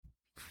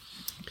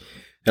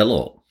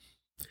Hello.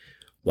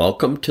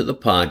 Welcome to the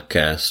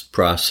podcast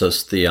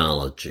Process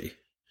Theology,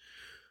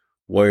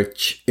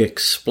 which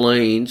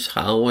explains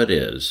how it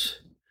is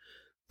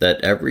that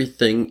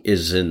everything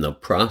is in the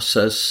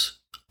process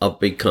of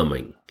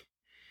becoming,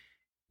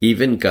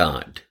 even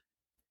God,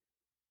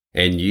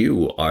 and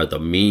you are the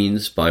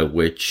means by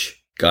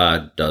which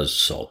God does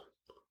so.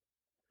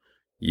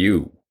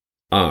 You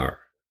are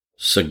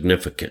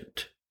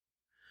significant.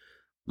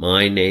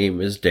 My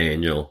name is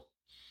Daniel,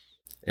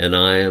 and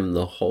I am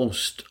the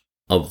host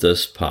of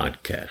this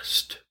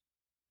podcast.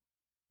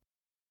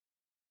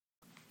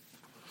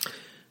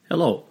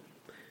 Hello,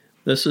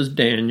 this is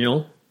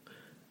Daniel,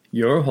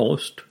 your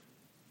host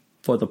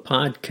for the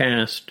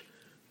podcast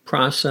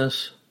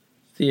Process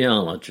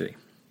Theology.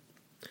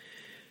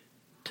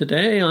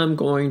 Today I'm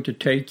going to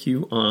take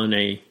you on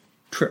a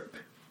trip,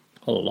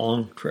 a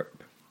long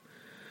trip.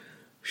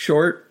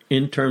 Short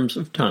in terms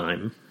of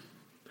time,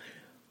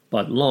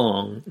 but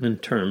long in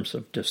terms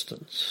of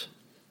distance.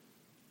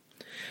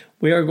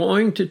 We are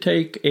going to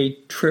take a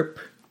trip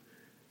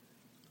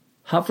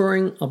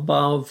hovering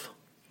above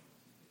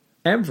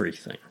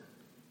everything.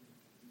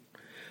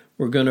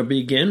 We're going to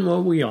begin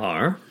where we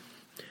are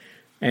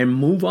and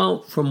move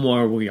out from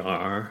where we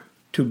are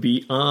to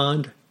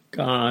beyond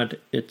God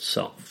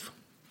itself.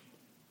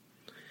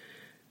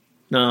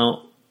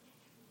 Now,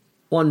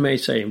 one may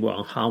say,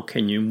 well, how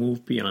can you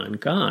move beyond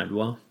God?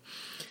 Well,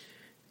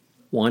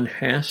 one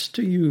has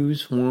to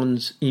use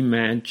one's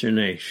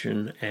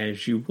imagination,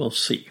 as you will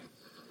see.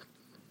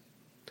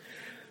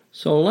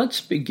 So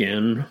let's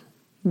begin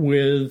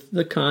with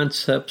the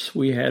concepts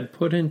we had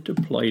put into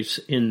place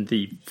in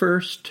the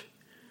first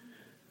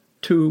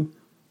two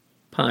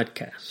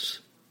podcasts.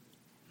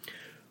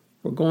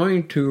 We're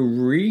going to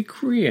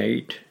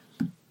recreate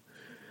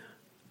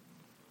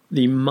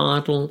the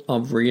model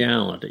of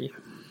reality.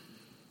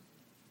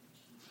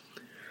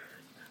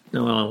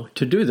 Now,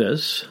 to do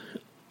this,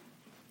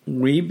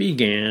 we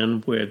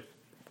began with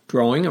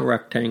drawing a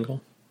rectangle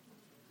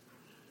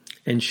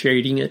and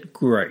shading it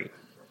gray.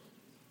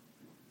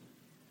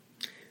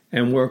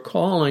 And we're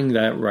calling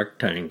that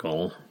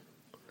rectangle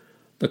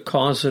the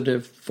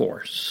causative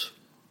force,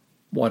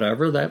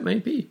 whatever that may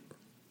be.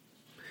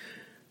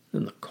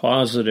 And the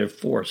causative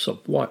force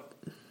of what?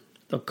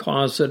 The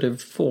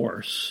causative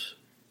force,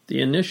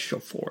 the initial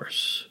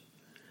force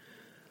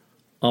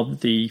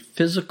of the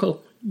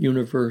physical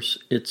universe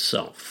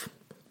itself.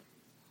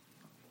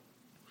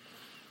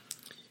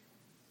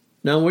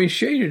 Now we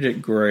shaded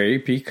it gray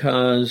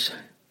because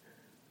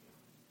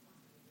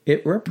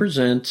it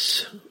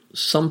represents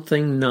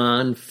something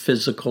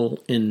non-physical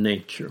in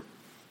nature.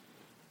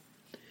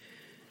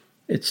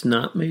 It's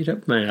not made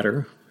of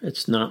matter.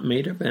 It's not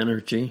made of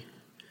energy.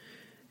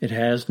 It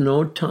has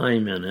no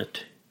time in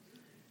it.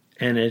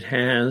 And it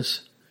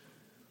has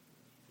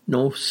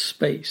no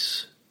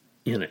space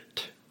in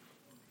it.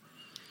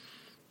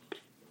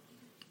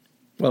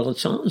 Well, it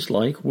sounds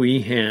like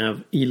we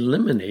have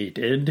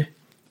eliminated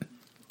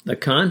the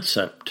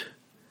concept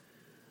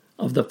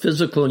of the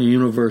physical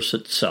universe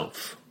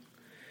itself.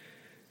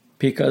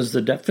 Because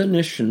the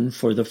definition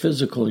for the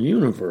physical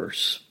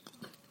universe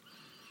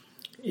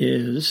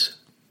is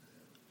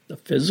the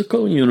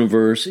physical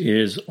universe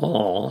is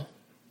all,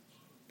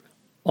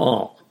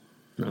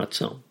 not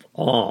some,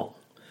 all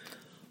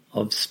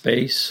of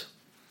space,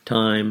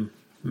 time,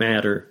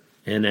 matter,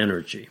 and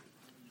energy.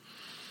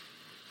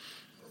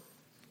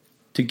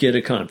 To get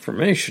a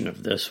confirmation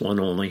of this, one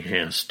only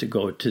has to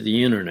go to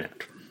the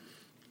internet.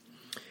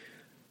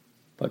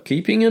 But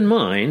keeping in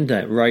mind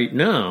that right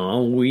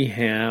now we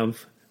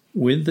have,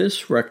 with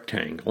this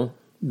rectangle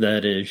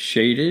that is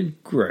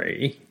shaded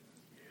gray,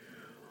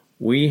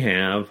 we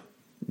have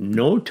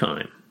no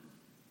time,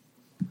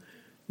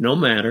 no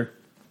matter,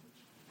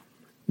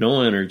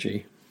 no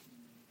energy,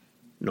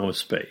 no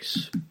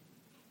space.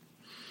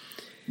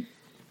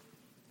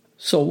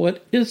 So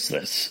what is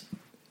this?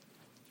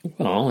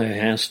 Well, it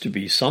has to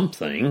be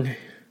something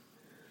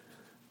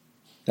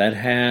that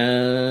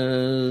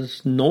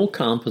has no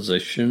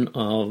composition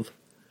of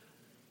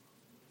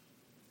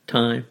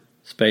time,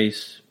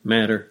 space,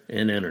 matter,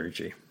 and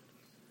energy.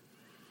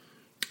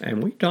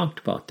 And we talked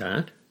about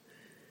that.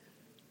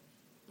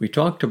 We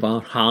talked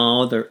about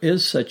how there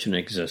is such an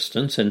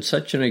existence, and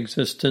such an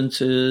existence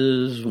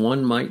is,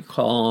 one might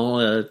call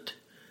it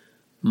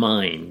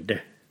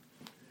mind.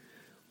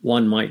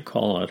 One might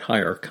call it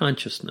higher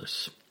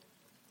consciousness.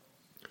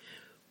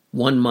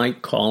 One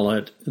might call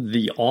it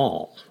the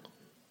all.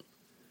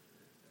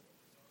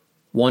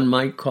 One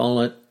might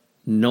call it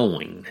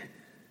knowing.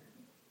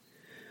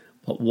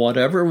 But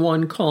whatever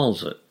one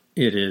calls it,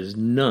 it is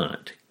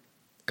not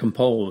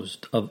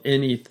composed of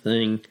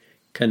anything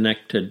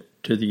connected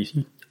to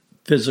the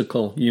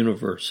physical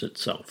universe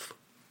itself.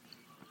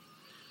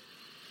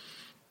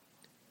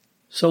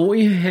 So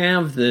we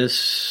have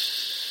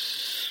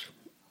this,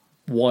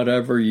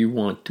 whatever you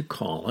want to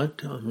call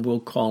it, we'll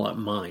call it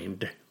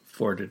mind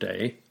for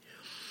today.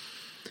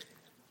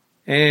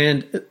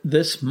 And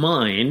this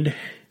mind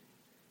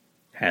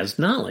has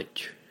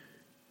knowledge.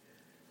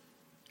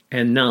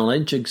 And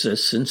knowledge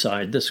exists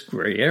inside this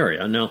gray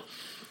area. Now,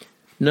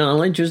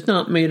 knowledge is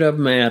not made of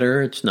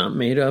matter. It's not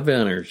made of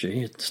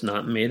energy. It's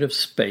not made of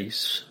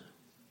space.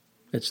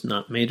 It's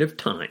not made of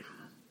time.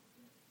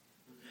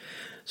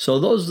 So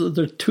those are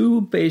the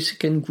two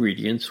basic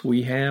ingredients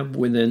we have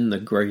within the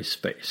gray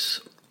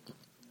space.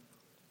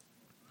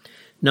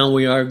 Now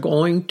we are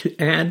going to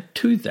add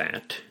to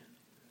that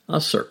a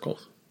circle,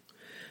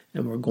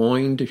 and we're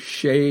going to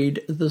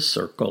shade the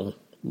circle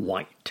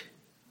white.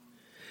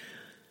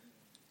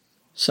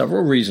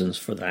 Several reasons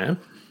for that.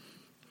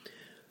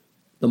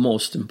 The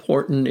most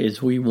important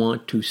is we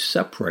want to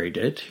separate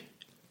it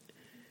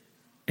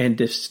and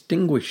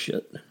distinguish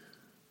it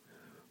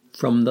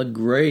from the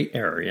gray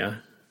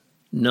area,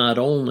 not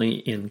only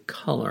in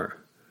color,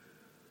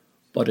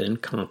 but in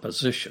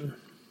composition.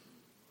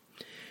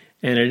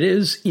 And it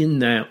is in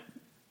that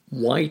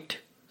white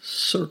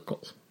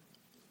circle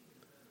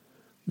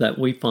that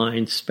we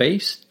find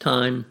space,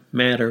 time,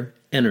 matter,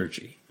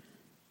 energy.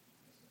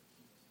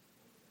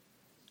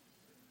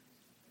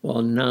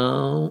 Well,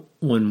 now,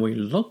 when we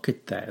look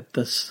at that,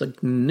 the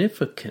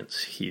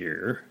significance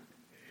here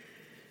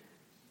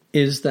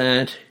is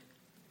that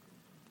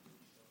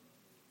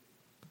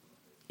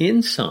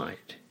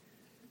inside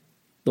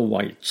the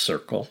white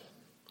circle,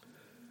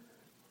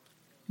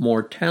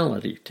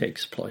 mortality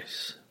takes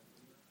place.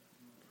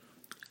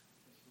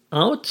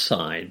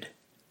 Outside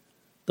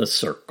the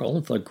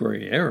circle, the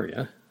gray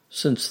area,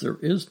 since there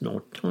is no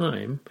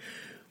time,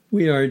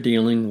 we are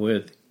dealing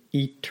with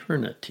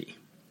eternity.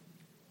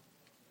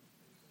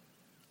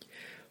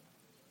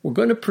 We're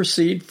going to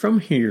proceed from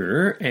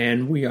here,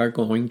 and we are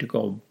going to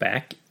go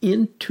back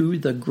into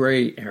the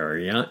gray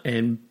area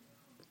and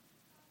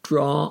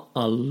draw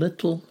a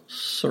little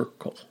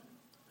circle.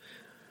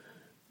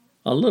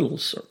 A little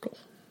circle.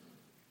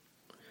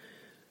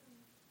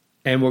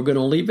 And we're going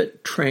to leave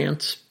it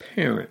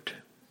transparent,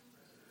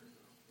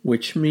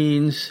 which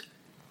means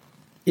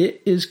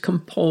it is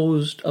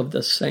composed of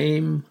the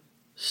same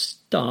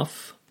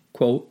stuff,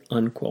 quote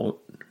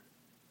unquote,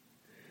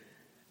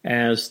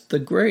 as the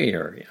gray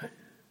area,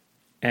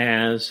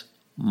 as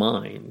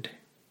mind,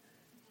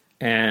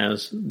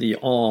 as the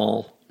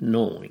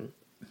all-knowing.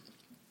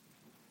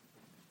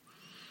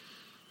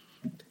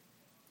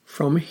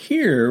 From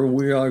here,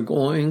 we are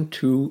going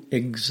to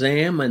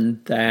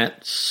examine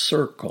that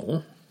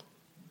circle,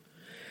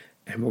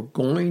 and we're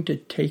going to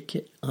take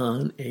it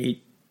on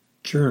a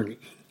journey,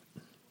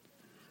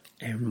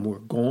 and we're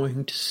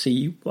going to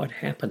see what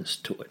happens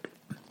to it.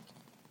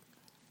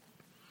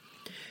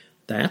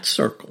 That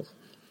circle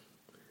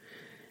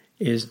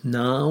is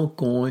now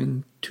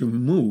going to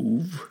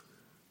move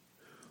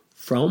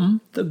from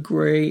the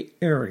gray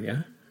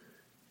area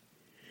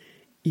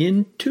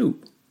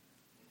into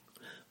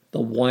the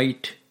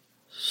white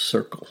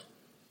circle.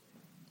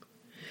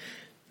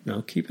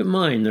 Now keep in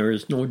mind, there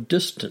is no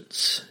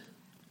distance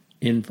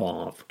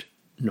involved,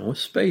 no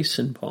space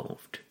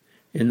involved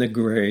in the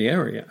gray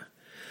area.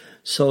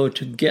 So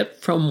to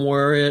get from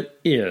where it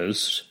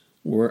is,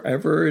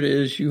 wherever it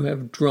is you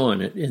have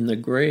drawn it in the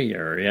gray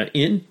area,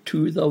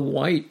 into the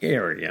white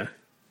area,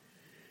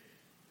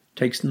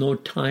 takes no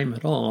time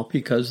at all,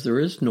 because there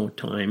is no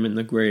time in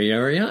the gray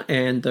area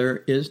and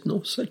there is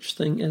no such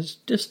thing as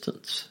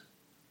distance.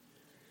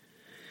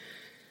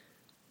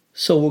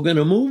 So we're going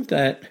to move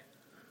that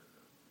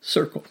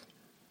circle,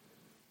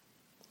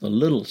 the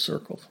little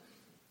circle,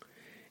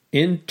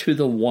 into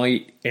the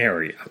white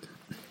area.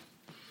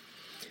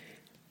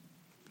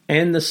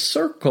 And the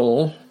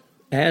circle,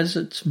 as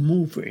it's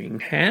moving,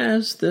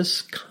 has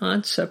this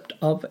concept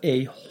of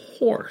a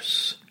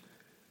horse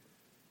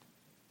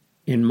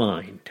in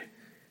mind.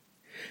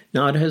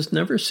 Now, it has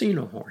never seen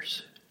a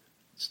horse.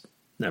 It's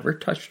never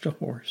touched a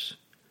horse.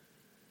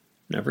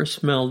 Never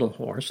smelled a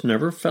horse.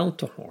 Never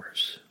felt a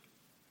horse.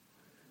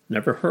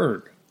 Never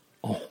heard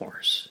a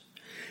horse.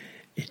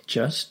 It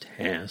just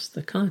has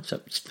the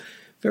concept. It's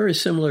very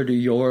similar to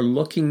your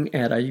looking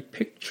at a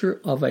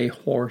picture of a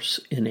horse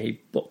in a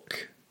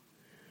book.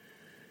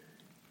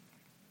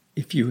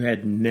 If you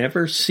had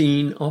never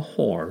seen a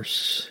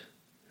horse,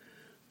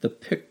 the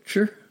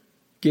picture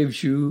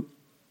gives you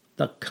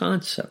the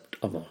concept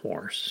of a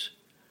horse,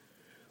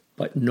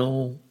 but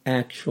no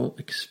actual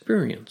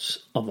experience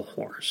of a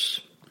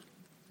horse.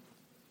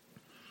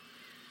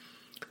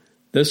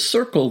 This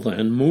circle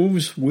then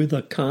moves with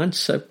a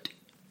concept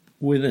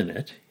within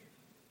it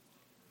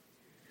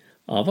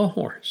of a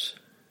horse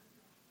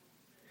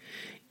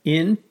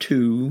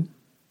into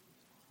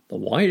the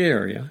white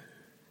area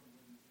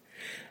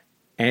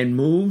and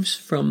moves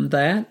from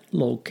that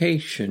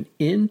location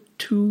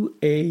into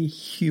a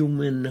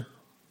human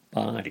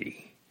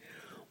body,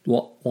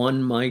 what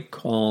one might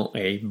call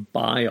a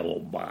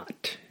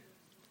biobot.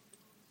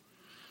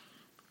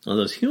 Now,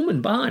 this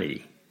human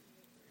body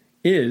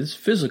is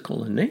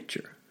physical in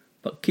nature,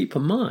 but keep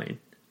in mind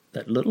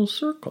that little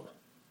circle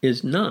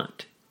is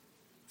not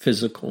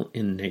physical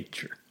in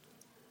nature.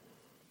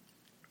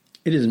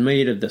 It is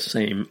made of the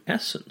same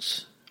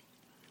essence,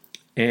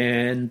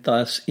 and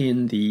thus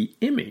in the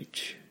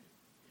image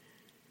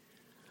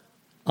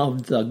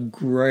of the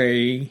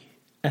gray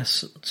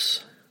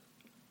essence.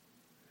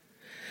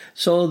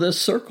 So this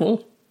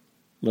circle,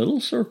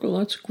 little circle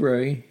that's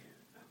gray,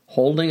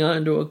 holding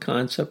on to a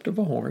concept of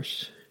a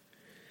horse,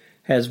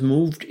 has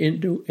moved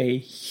into a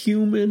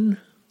human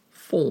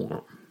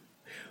form,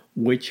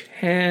 which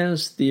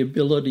has the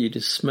ability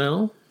to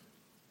smell,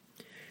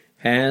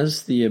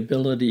 has the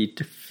ability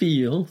to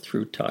feel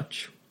through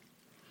touch,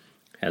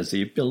 has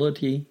the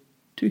ability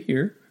to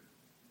hear,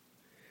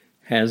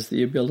 has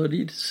the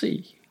ability to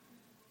see.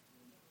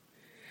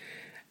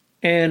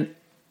 And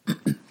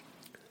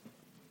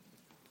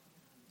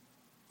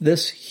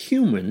this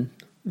human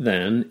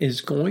then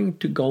is going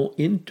to go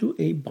into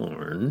a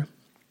barn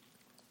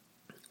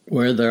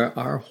where there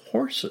are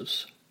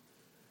horses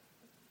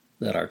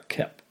that are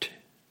kept.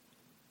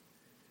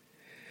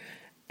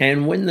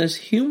 And when this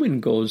human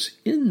goes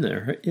in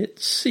there, it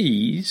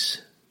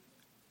sees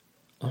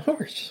a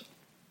horse.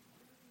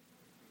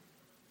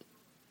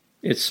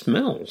 It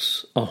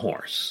smells a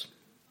horse,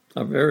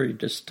 a very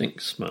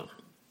distinct smell.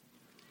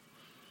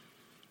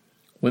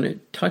 When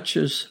it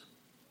touches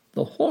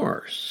the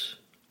horse,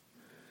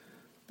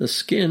 the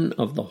skin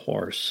of the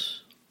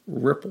horse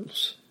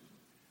ripples,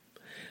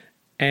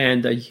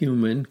 and the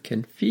human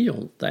can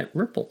feel that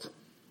ripple.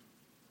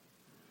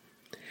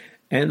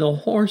 And the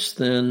horse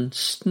then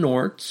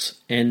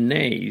snorts and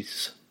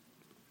neighs.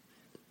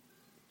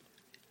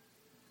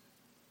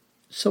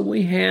 So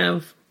we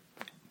have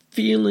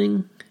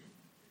feeling,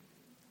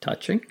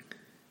 touching,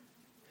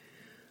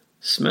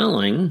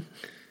 smelling,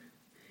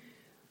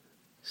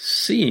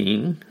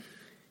 seeing,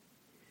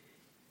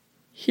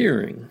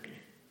 hearing.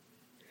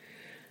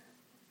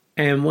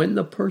 And when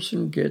the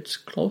person gets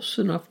close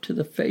enough to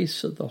the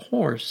face of the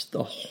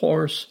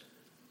horse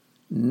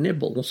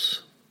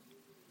nibbles,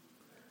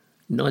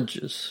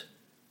 nudges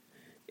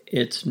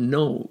its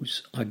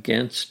nose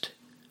against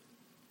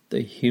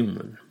the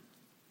human.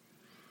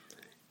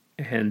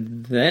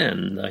 And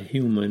then the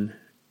human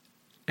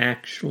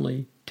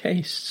actually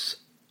tastes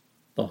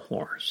the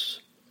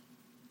horse.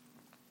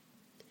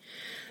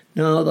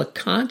 Now, the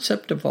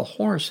concept of a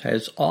horse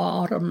has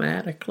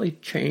automatically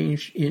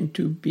changed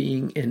into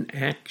being an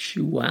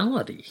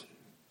actuality,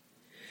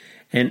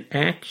 an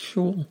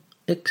actual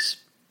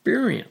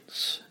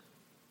experience.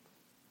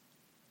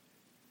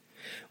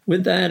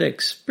 With that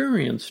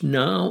experience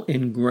now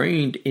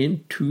ingrained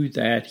into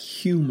that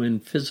human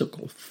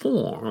physical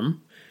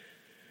form,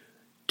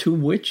 to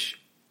which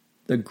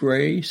the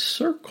gray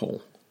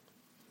circle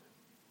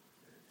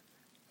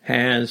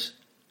has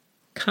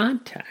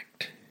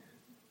contact,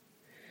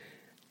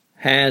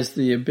 has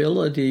the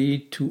ability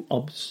to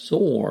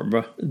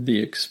absorb the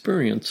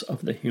experience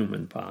of the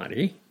human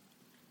body,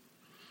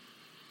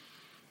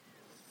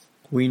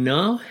 we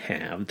now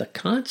have the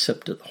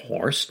concept of the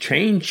horse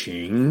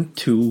changing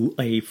to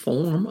a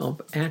form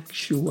of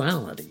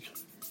actuality.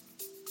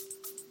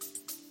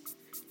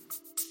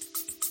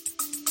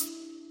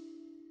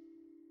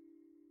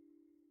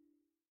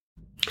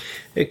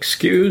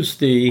 Excuse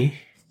the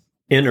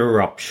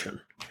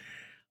interruption.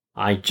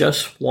 I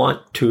just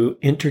want to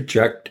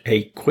interject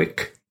a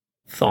quick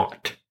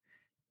thought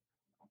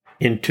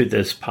into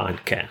this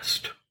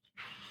podcast.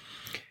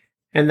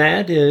 And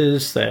that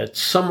is that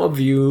some of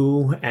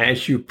you,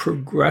 as you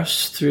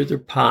progress through the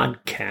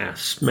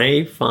podcast,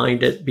 may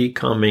find it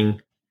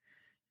becoming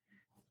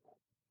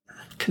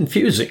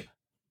confusing.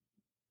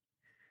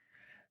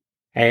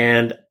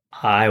 And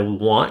I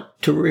want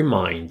to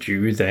remind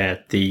you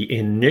that the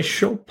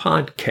initial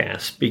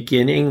podcast,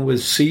 beginning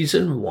with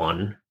Season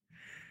 1,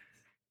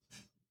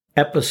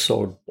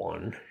 Episode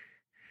 1,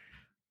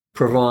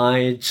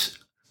 provides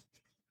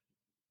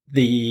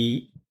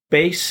the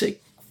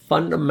basic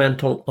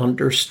fundamental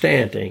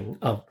understanding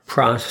of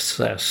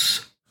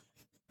process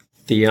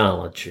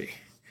theology.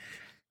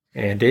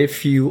 And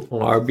if you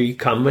are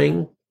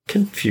becoming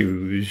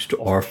confused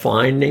or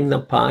finding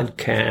the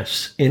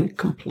podcast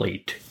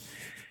incomplete,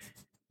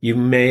 you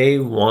may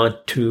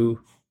want to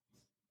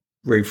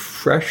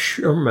refresh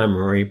your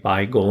memory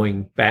by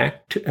going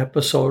back to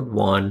Episode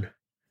 1,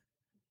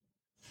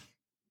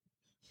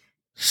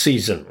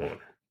 Season 1.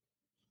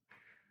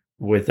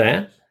 With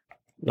that,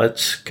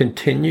 let's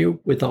continue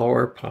with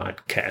our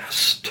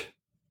podcast.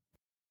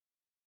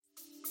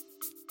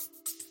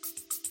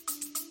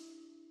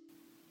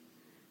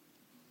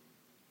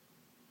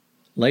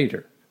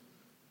 Later,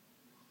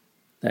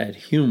 that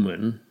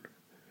human,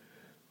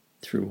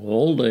 through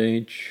old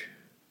age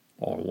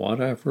or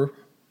whatever,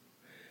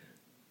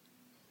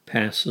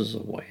 passes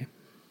away.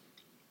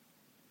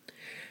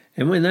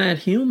 And when that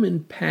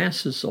human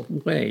passes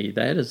away,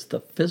 that is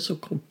the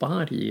physical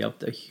body of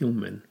the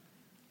human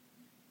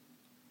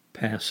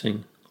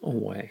passing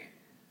away.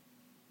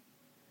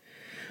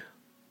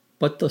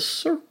 But the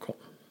circle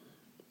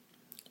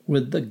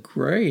with the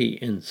gray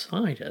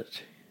inside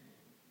it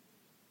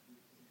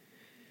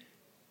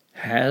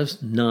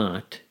has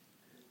not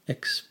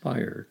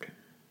expired.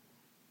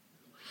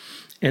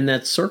 And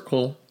that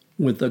circle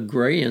with the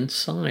gray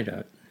inside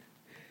it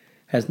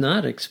has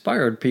not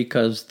expired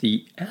because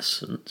the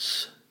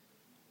essence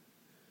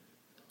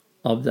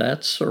of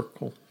that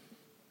circle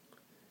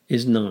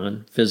is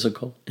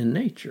non-physical in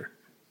nature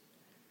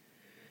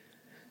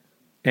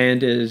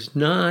and is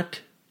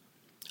not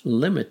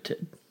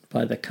limited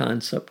by the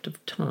concept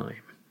of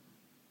time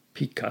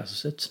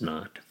because it's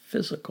not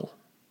physical.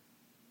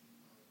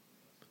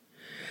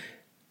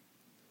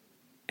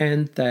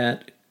 And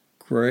that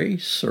gray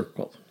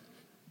circle,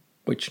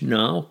 which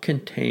now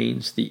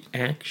contains the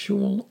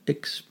actual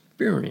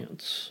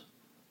experience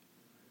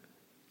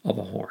of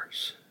a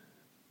horse,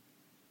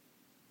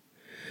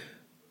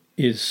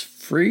 is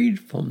freed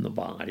from the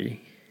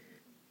body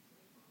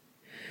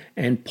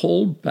and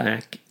pulled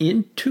back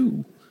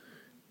into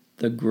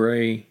the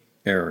gray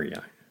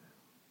area.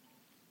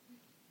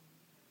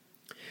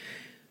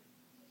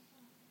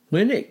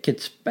 When it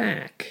gets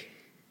back,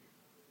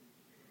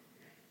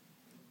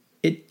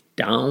 it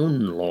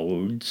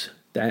downloads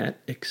that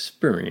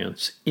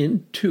experience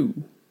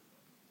into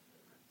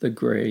the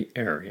gray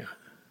area.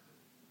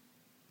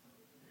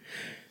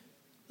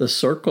 The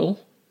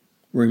circle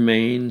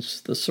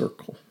remains the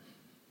circle.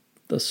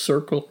 The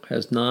circle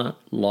has not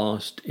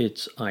lost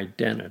its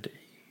identity,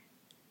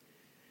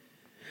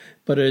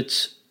 but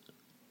its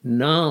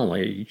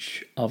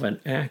knowledge of an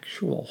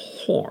actual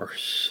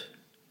horse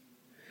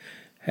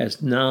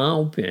has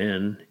now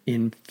been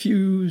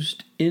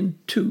infused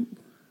into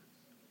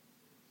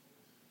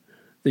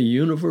the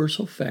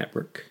universal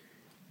fabric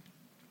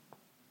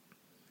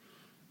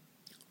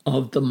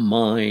of the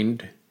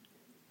mind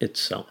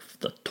itself,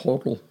 the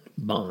total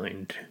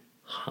mind,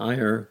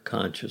 higher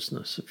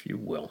consciousness, if you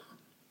will.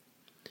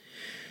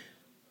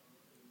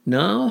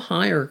 Now,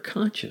 higher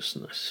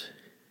consciousness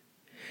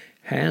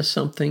has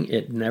something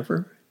it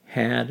never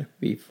had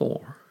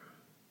before.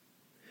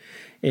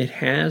 It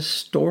has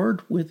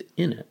stored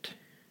within it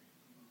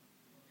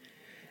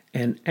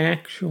an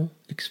actual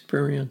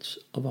experience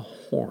of a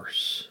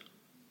horse.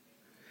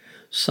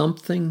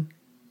 Something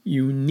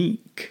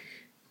unique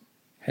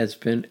has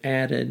been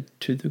added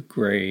to the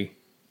gray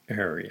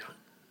area.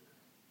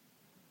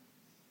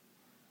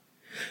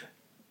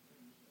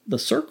 The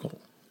circle,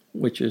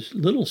 which is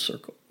little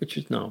circle, which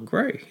is now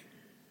gray,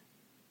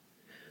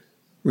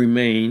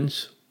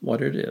 remains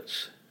what it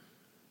is.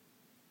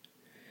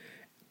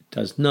 It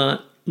does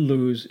not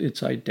lose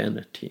its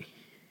identity.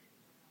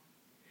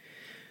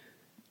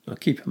 Now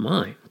keep in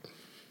mind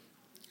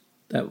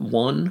that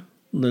one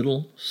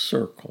little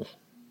circle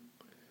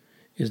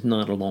is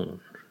not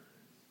alone.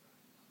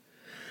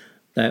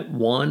 That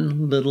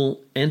one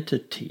little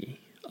entity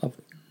of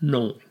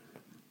knowing,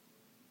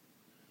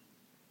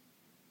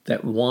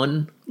 that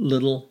one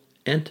little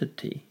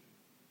entity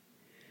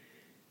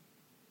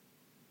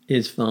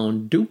is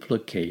found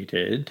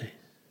duplicated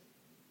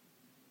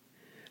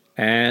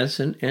as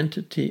an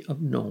entity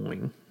of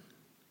knowing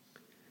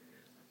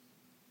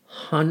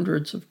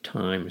hundreds of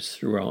times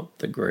throughout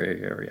the gray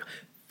area,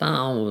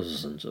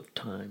 thousands of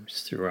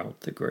times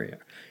throughout the gray area,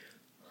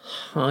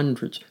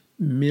 hundreds,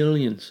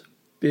 millions,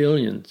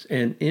 billions,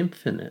 an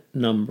infinite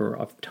number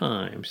of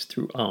times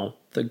throughout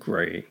the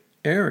gray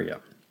area.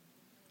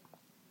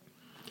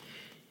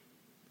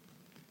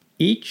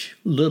 Each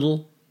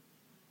little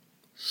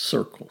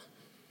circle,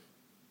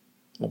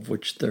 of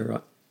which there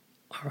are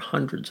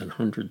hundreds and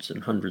hundreds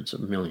and hundreds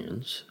of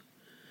millions,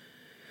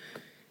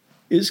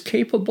 is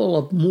capable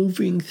of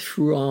moving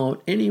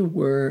throughout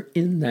anywhere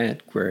in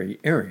that gray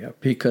area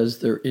because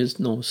there is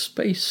no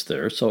space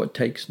there, so it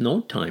takes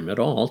no time at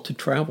all to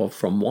travel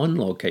from one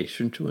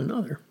location to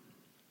another.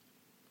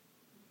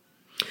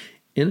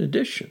 In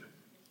addition,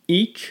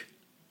 each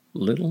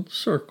little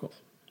circle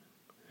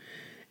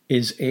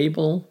is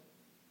able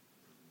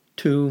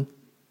to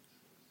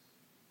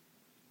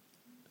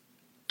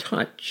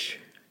touch,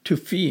 to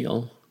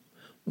feel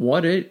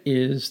what it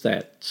is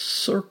that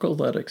circle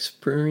that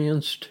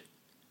experienced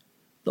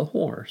the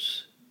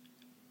horse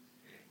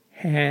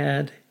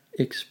had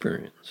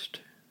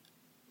experienced.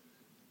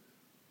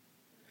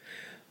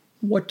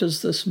 What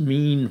does this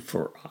mean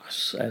for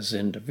us as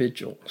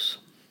individuals?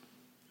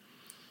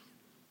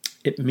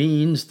 It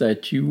means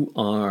that you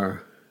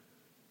are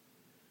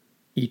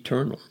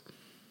eternal.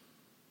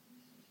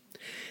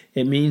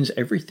 It means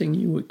everything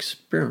you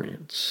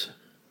experience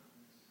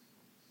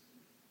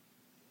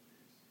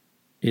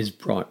is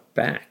brought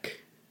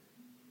back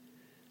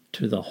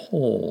to the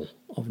whole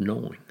of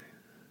knowing,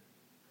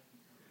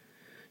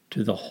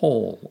 to the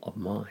whole of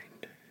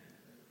mind.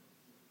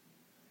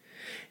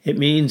 It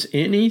means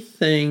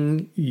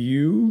anything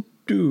you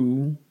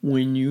do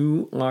when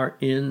you are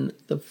in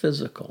the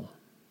physical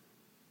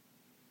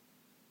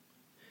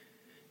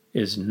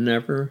is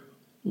never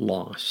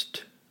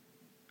lost.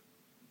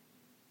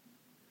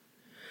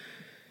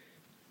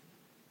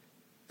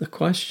 The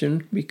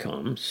question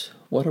becomes,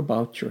 what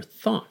about your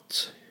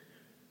thoughts?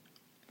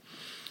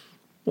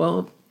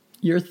 Well,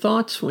 your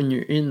thoughts when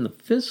you're in the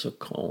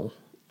physical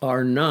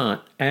are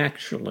not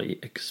actually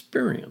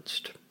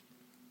experienced.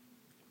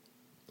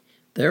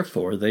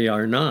 Therefore, they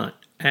are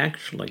not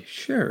actually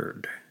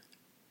shared.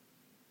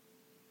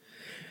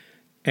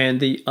 And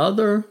the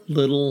other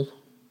little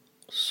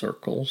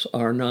circles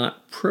are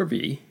not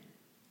privy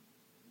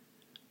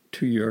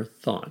to your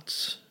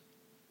thoughts.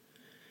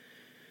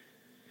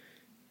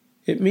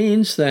 It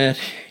means that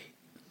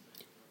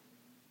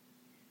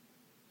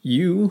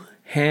you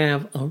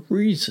have a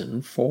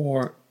reason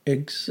for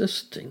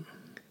existing.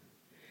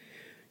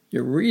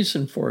 Your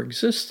reason for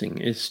existing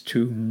is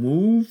to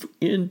move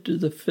into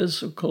the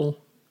physical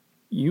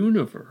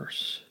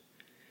universe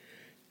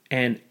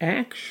and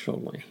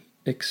actually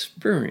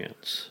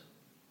experience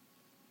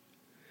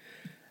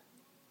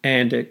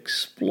and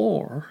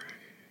explore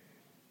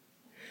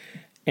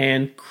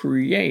and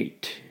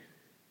create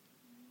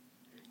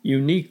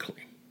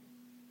uniquely.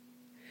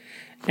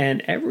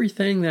 And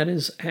everything that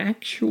is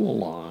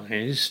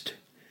actualized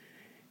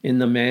in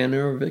the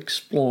manner of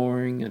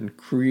exploring and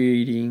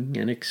creating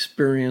and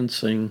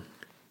experiencing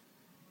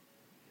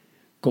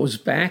goes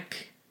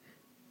back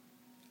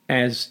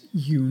as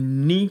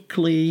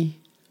uniquely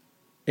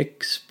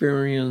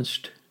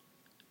experienced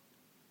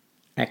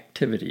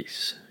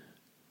activities.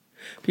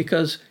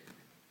 Because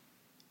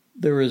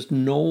there is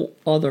no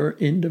other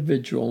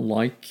individual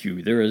like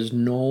you. There is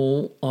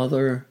no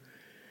other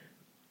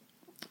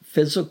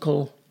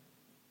physical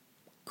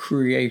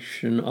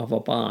creation of a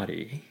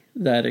body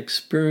that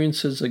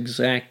experiences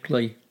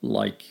exactly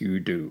like you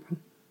do.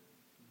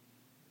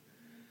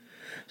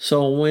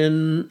 So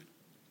when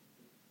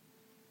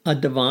a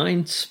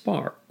divine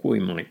spark, we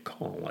might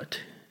call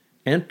it,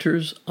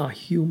 enters a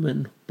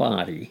human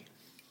body,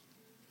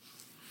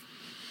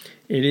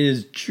 it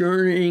is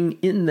journeying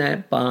in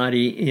that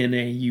body in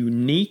a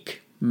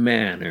unique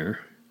manner,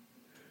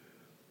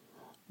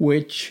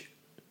 which,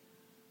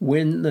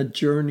 when the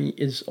journey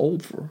is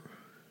over,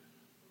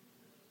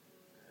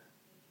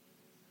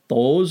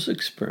 those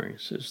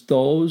experiences,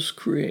 those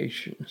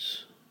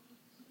creations,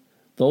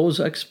 those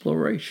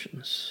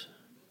explorations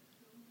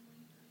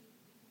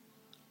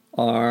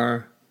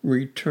are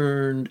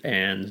returned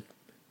and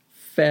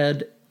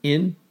fed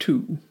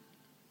into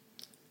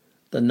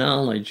the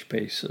knowledge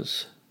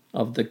bases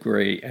of the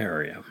gray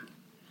area.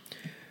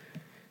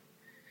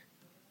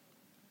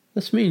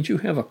 This means you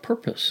have a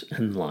purpose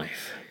in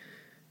life.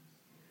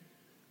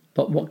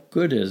 But what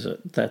good is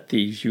it that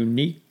these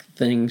unique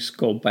things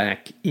go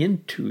back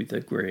into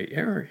the gray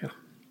area?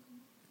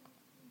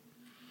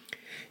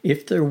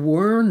 If there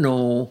were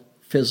no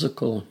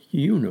physical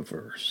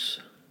universe,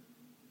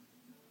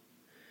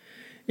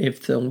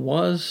 if there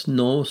was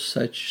no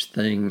such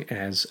thing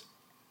as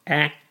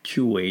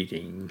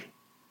actuating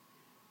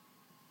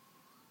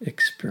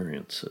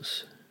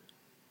experiences,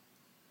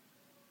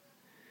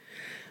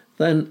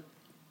 then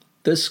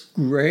this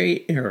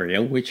gray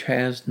area, which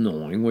has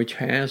knowing, which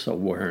has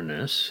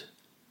awareness,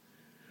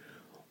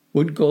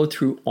 would go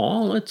through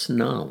all its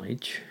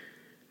knowledge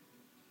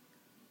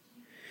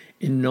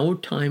in no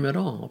time at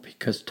all,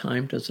 because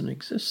time doesn't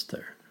exist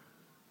there.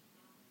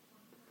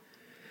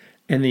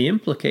 And the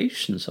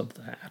implications of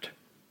that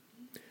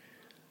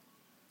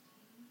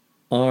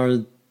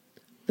are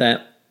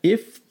that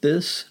if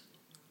this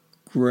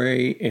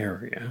gray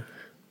area,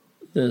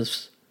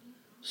 this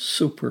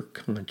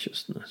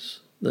superconsciousness,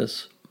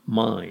 this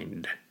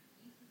mind,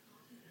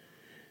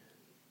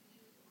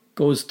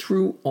 goes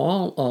through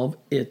all of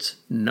its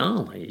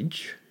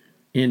knowledge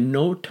in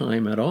no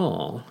time at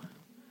all,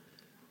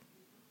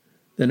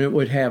 then it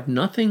would have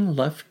nothing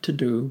left to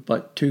do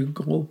but to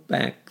go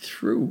back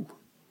through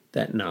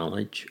that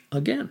knowledge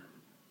again,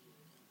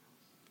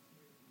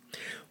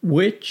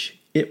 which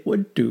it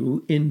would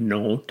do in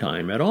no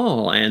time at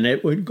all, and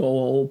it would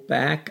go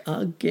back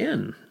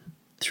again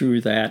through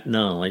that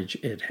knowledge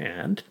it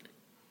had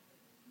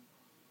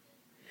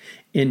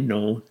in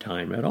no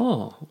time at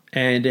all,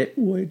 and it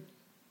would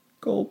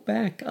go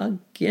back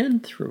again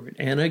through it,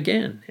 and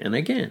again, and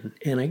again,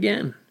 and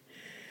again.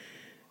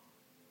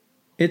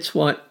 It's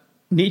what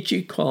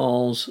Nietzsche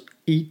calls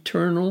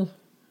eternal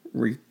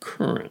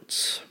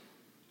recurrence.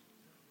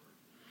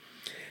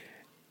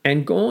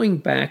 And going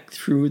back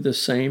through the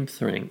same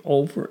thing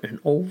over and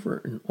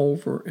over and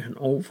over and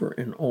over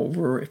and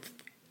over,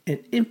 an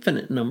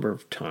infinite number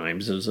of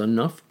times is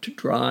enough to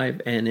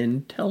drive an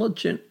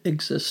intelligent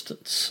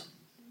existence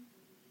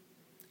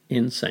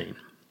insane.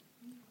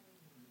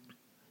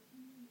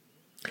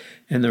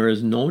 And there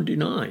is no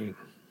denying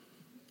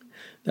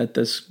that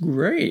this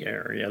gray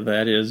area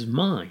that is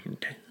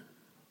mind,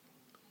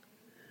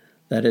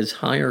 that is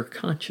higher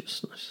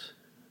consciousness,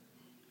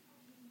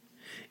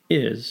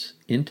 is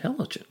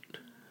intelligent.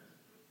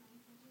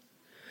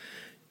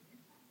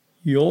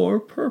 Your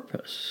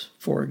purpose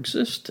for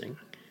existing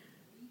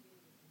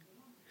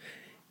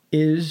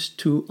is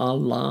to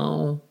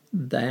allow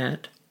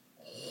that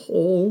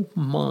whole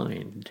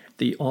mind,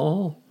 the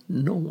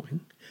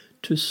all-knowing,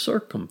 to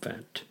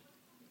circumvent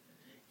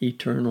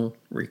eternal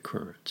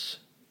recurrence.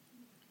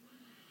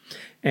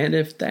 And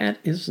if that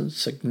isn't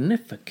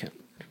significant,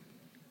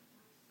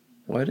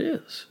 what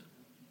is?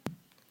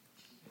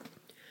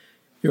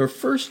 Your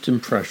first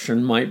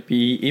impression might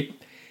be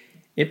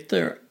if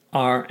there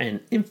are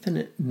an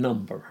infinite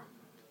number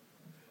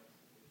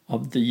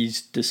of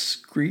these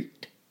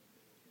discrete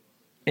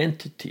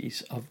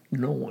entities of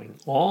knowing,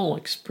 all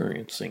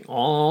experiencing,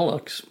 all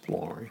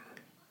exploring,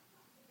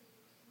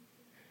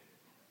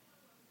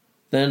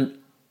 then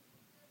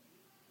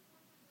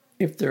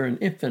if they're an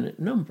infinite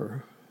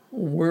number,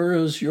 where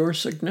is your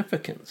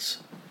significance?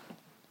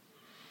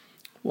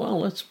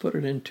 Well, let's put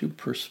it into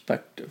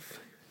perspective.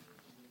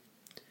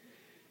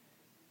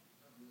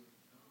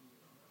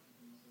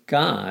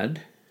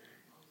 God,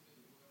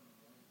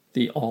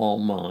 the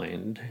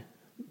all-mind,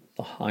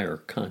 the higher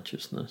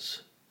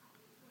consciousness,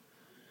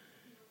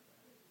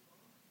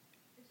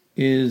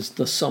 is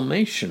the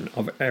summation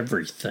of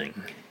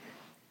everything,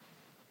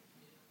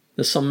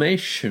 the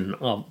summation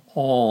of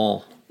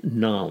all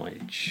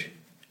knowledge,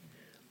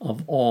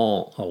 of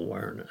all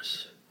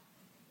awareness.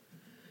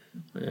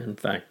 In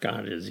fact,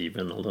 God is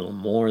even a little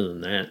more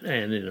than that,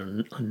 and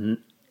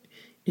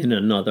in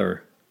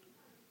another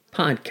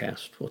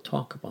podcast we'll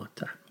talk about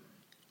that.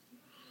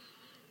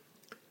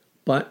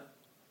 But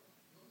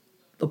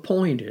the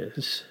point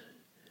is,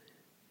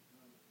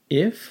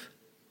 if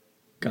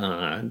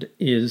God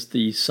is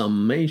the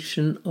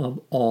summation of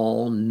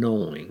all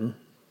knowing,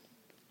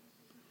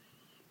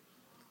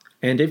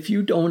 and if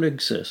you don't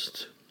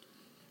exist,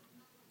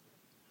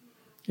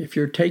 if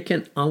you're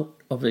taken out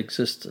of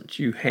existence,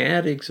 you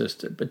had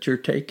existed, but you're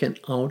taken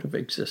out of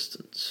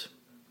existence,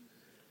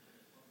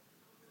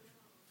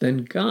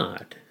 then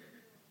God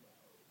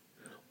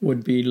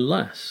would be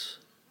less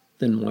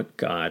than what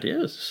God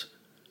is.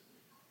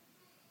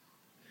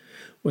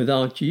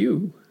 Without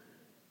you,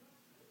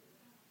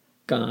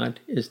 God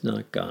is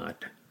not God.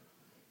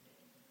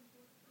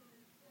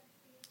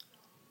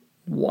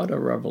 What a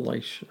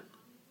revelation.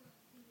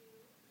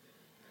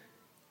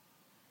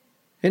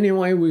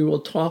 Anyway, we will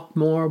talk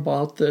more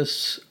about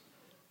this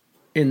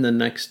in the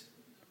next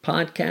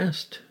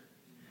podcast.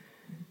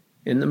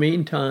 In the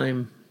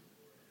meantime,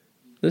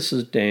 this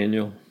is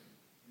Daniel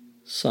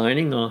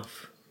signing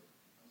off.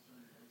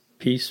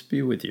 Peace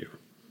be with you.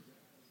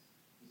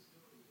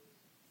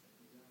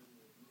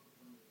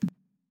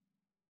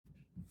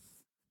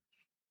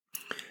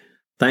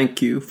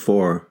 Thank you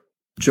for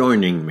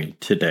joining me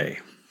today.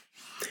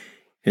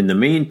 In the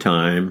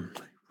meantime,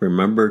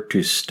 remember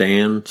to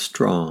stand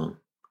strong,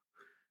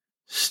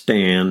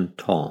 stand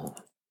tall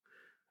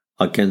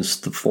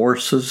against the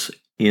forces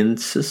in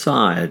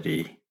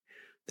society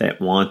that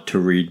want to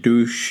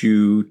reduce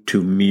you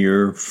to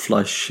mere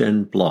flesh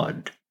and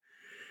blood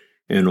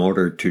in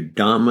order to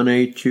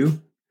dominate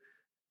you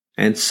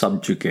and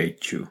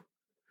subjugate you,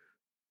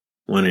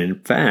 when in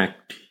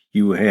fact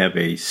you have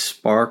a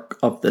spark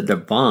of the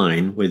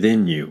divine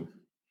within you,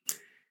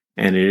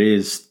 and it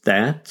is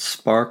that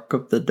spark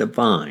of the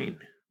divine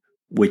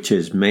which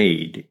is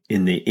made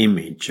in the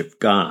image of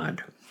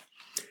God.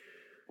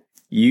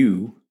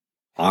 You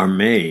are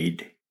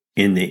made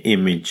in the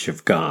image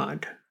of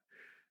God.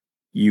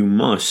 You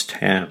must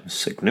have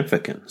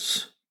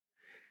significance,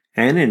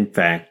 and in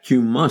fact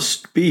you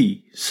must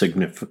be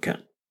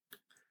significant.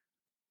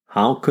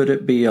 How could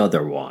it be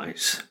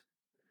otherwise?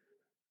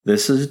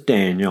 This is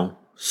Daniel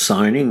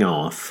signing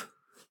off.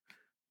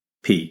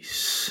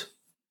 Peace.